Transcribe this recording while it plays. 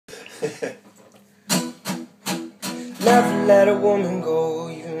Never let a woman go,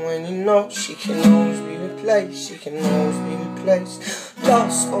 even when you know she can always be replaced. She can always be replaced.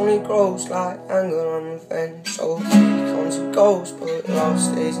 Lost only grows like anger and revenge. So beauty comes and goes, but love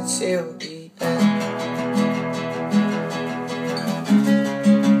stays until the end.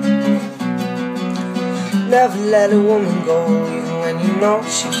 Never let a woman go, even when you know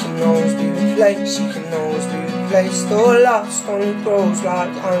she can always be replaced. She can always be replaced. Though lost only grows like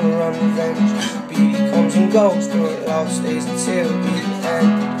anger and revenge. Beauty comes and goes, but love stays until the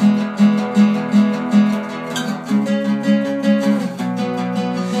end.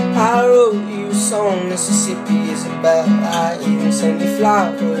 I wrote you a song, Mississippi Isabel. I even sent you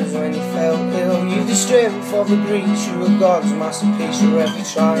flowers when you felt ill. You the strength of a breeze, you were God's masterpiece. You're every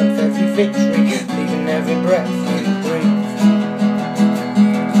triumph, every victory, leaving every breath you breathe.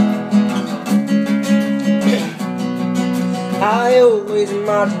 I always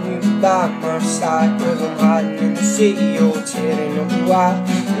imagine you by my side, whether I'm hiding in the city or tearing up the wire.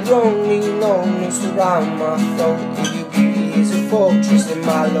 You're only noose around my throat. If your beauty is a fortress, then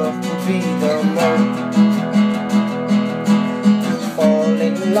my love will be the moat. Fall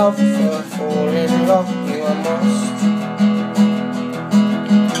in love with her, fall in love with you, I must.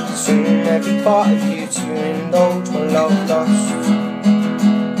 Soon every part of you to indulge my love lost.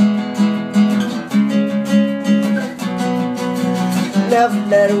 Never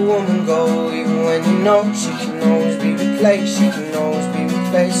let a woman go, even when you know she can always be replaced. She can always be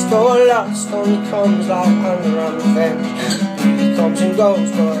replaced. Though lost only comes like anger and revenge. Beauty comes and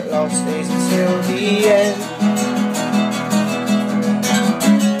goes, but love stays until the end.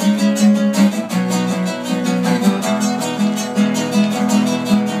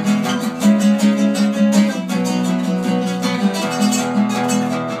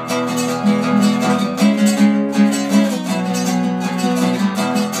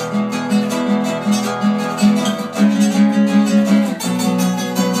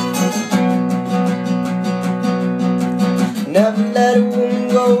 Never let a woman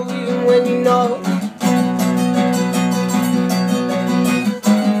go, even when you know.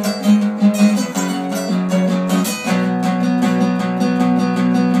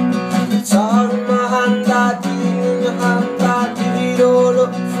 It's all in my hand, I give it in your hand, I give it all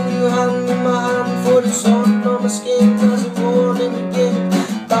up for your hand in my hand. For the sun on my skin, cause it's warm in the again.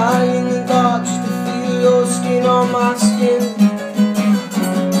 Die in the dark just to feel your skin on my skin.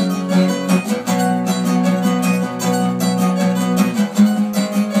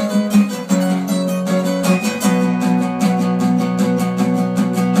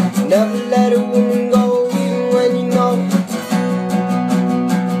 Never let a woman go, even when you know.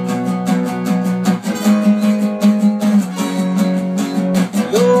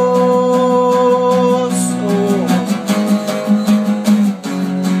 Your soul,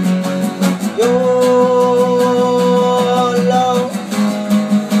 your love,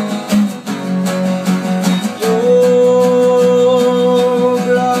 your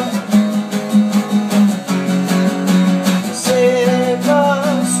blood. Save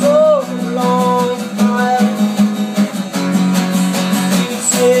my soul.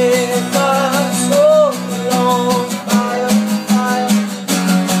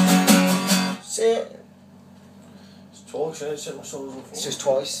 It's just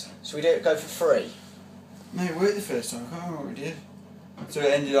twice. So we go for 3? No, it worked the first time. I can't remember what we did. So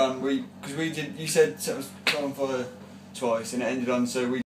it ended on because we did. You said set us on for twice, and it ended on so we.